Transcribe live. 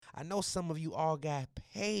I know some of you all got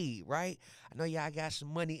paid, right? I know y'all got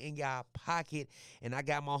some money in y'all pocket, and I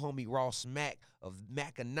got my homie Ross Mack of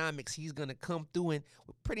Maconomics. He's gonna come through and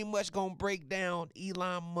we're pretty much gonna break down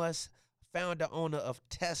Elon Musk, founder owner of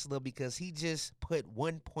Tesla, because he just put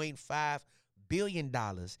 $1.5 billion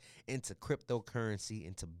into cryptocurrency,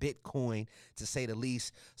 into Bitcoin, to say the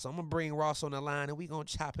least. So I'm gonna bring Ross on the line and we're gonna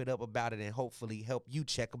chop it up about it and hopefully help you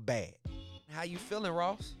check a bag. How you feeling,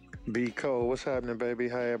 Ross? B Cole, what's happening, baby?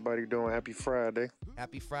 How everybody doing? Happy Friday.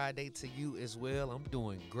 Happy Friday to you as well. I'm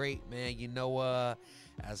doing great, man.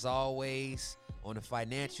 As always, on the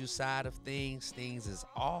financial side of things,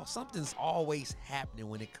 something's always happening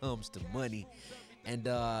when it comes to money. And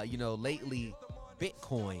lately,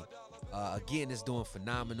 Bitcoin again is doing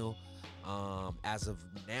phenomenal. As of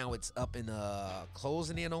now, it's up in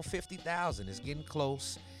closing in on 50,000. It's getting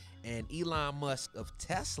close. And Elon Musk of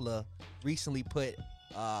Tesla recently put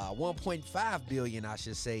 1.5 billion, I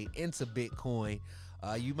should say, into Bitcoin.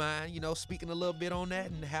 You mind, speaking a little bit on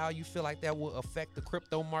that and how you feel like that will affect the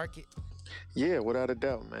crypto market? Yeah, without a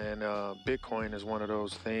doubt, man. Bitcoin is one of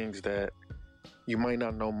those things that you might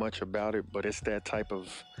not know much about it, but it's that type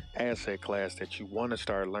of asset class that you want to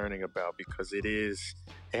start learning about because it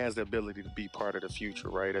has the ability to be part of the future,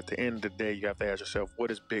 right? At the end of the day, you have to ask yourself,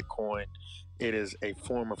 what is Bitcoin? It is a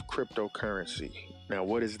form of cryptocurrency. Now,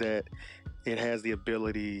 what is that? It is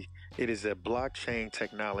a blockchain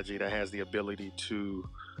technology that has the ability to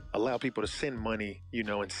allow people to send money,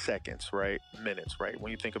 in seconds, right? Minutes, right?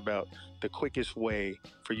 When you think about the quickest way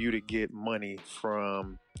for you to get money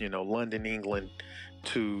from, London, England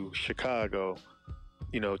to Chicago,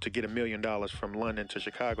 to get $1 million from London to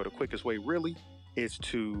Chicago, the quickest way really is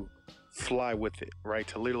to fly with it, right?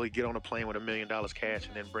 To literally get on a plane with $1 million cash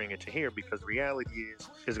and then bring it to here, because reality is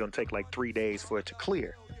it's going to take like 3 days for it to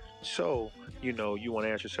clear. So, you want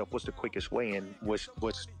to ask yourself, what's the quickest way? And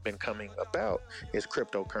what's been coming about is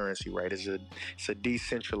cryptocurrency, right? It's a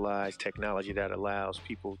decentralized technology that allows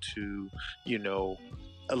people to,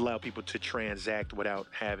 transact without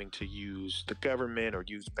having to use the government or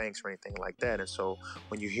use banks or anything like that. And so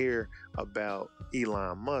when you hear about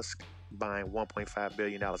Elon Musk buying $1.5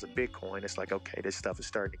 billion of Bitcoin, it's like, okay, this stuff is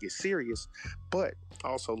starting to get serious. But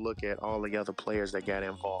also look at all the other players that got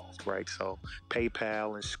involved, right? So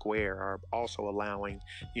PayPal and Square are also allowing,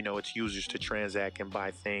 its users to transact and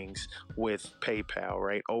buy things with PayPal,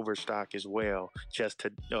 right? Overstock as well.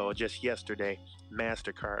 Just yesterday,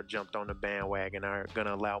 MasterCard jumped on the bandwagon, are going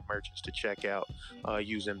to allow merchants to check out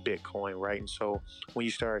using Bitcoin, right? And so when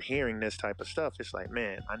you start hearing this type of stuff, it's like,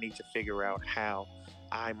 man, I need to figure out how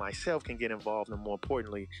I myself can get involved, and more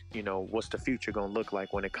importantly, what's the future going to look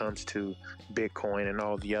like when it comes to Bitcoin and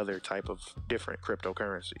all the other type of different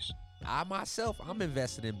cryptocurrencies. I'm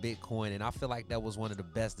invested in Bitcoin, and I feel like that was one of the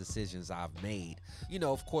best decisions I've made.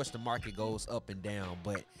 Of course, the market goes up and down,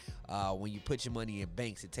 but when you put your money in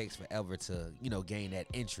banks, it takes forever to, gain that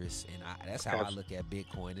interest. And that's how I look at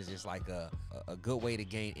Bitcoin. It's just like a good way to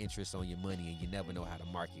gain interest on your money, and you never know how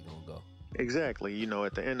the market going to go. Exactly.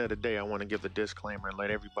 At the end of the day, I want to give the disclaimer and let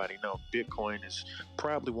everybody know Bitcoin is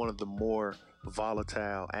probably one of the more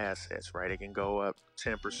volatile assets, right? It can go up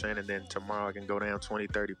 10% and then tomorrow it can go down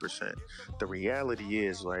 20-30%. The reality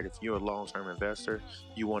is, right, if you're a long-term investor,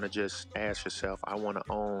 you want to just ask yourself, I want to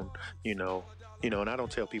own, and I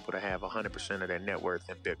don't tell people to have 100% of their net worth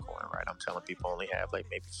in Bitcoin, right? I'm telling people only have like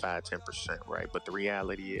maybe 5-10%, right? But the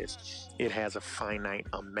reality is it has a finite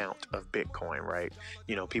amount of Bitcoin, right?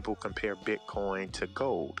 People compare Bitcoin to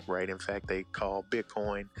gold, right? In fact, they call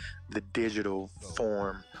Bitcoin the digital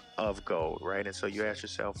form of gold, right? And so you ask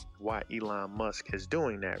yourself why Elon Musk is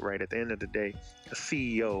doing that, right? At the end of the day, a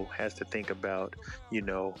CEO has to think about,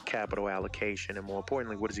 capital allocation, and more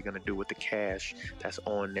importantly, what is he going to do with the cash that's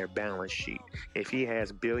on their balance sheet? If he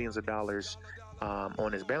has billions of dollars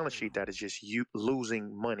on his balance sheet that is just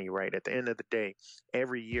losing money, right? At the end of the day,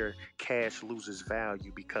 every year cash loses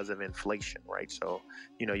value because of inflation, right? So,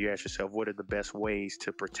 you ask yourself, what are the best ways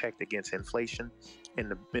to protect against inflation?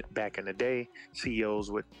 Back in the day, CEOs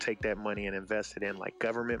would take that money and invest it in like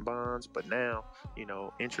government bonds, but now,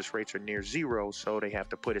 interest rates are near zero, so they have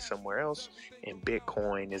to put it somewhere else. And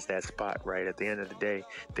Bitcoin is that spot, right? At the end of the day,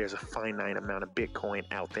 there's a finite amount of Bitcoin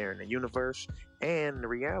out there in the universe. And the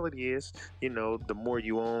reality is, the more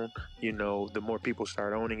you own, the more people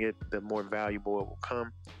start owning it, the more valuable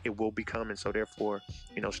it will become. And so therefore,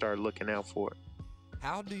 start looking out for it.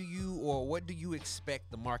 What do you expect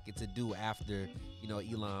the market to do after,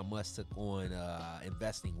 Elon Musk took on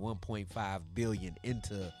investing $1.5 billion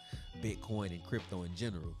into Bitcoin and crypto in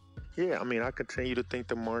general? Yeah, I mean, I continue to think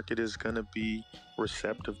the market is going to be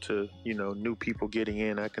receptive to, new people getting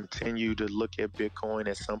in. I continue to look at Bitcoin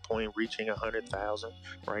at some point reaching 100,000.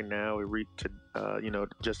 Right now, it reached to,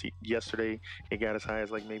 just yesterday, it got as high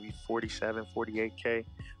as like maybe 47, 48K.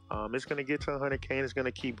 It's going to get to 100K and it's going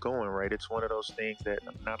to keep going, right? It's one of those things that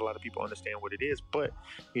not a lot of people understand what it is, but,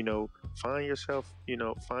 you know, find yourself,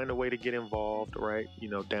 find a way to get involved, right?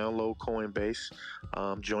 Download Coinbase,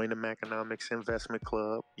 join the Maconomics Investment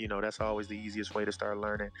Club. That's always the easiest way to start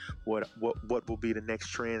learning what will be the next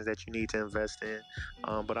trends that you need to invest in.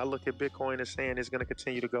 But I look at Bitcoin as saying it's going to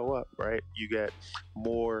continue to go up, right? You got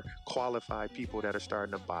more qualified people that are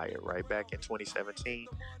starting to buy it, right? Back in 2017,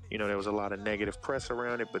 there was a lot of negative press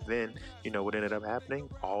around it, but then, what ended up happening?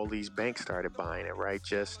 All these banks started buying it, right?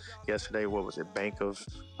 Just yesterday, what was it? Bank of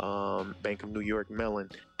New York Mellon,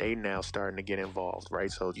 they now starting to get involved,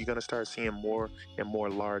 right? So you're going to start seeing more and more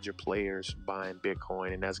larger players buying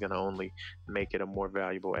Bitcoin, and that's going to only make it a more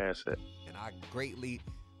valuable asset. And I greatly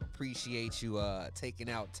appreciate you taking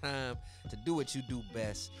out time to do what you do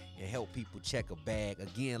best and help people check a bag.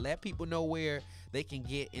 Again, let people know where they can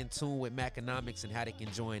get in tune with Maconomics and how they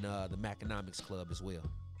can join the Maconomics Club as well.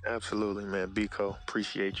 Absolutely, man. Biko,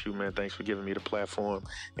 appreciate you, man. Thanks for giving me the platform.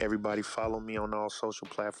 Everybody follow me on all social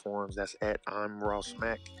platforms. That's at I'm Ross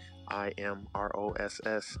Mac.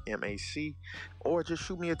 IMROSSMAC. Or just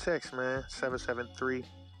shoot me a text, man.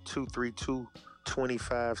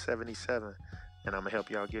 773-232-2577. And I'm going to help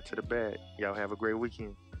y'all get to the bag. Y'all have a great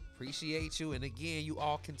weekend. Appreciate you. And again, you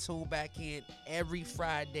all can tune back in every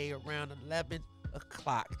Friday around 11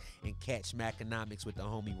 o'clock and catch Maconomics with the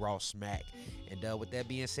homie Ross Mac. And with that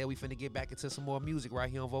being said, we finna get back into some more music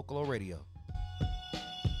right here on Vocalo Radio.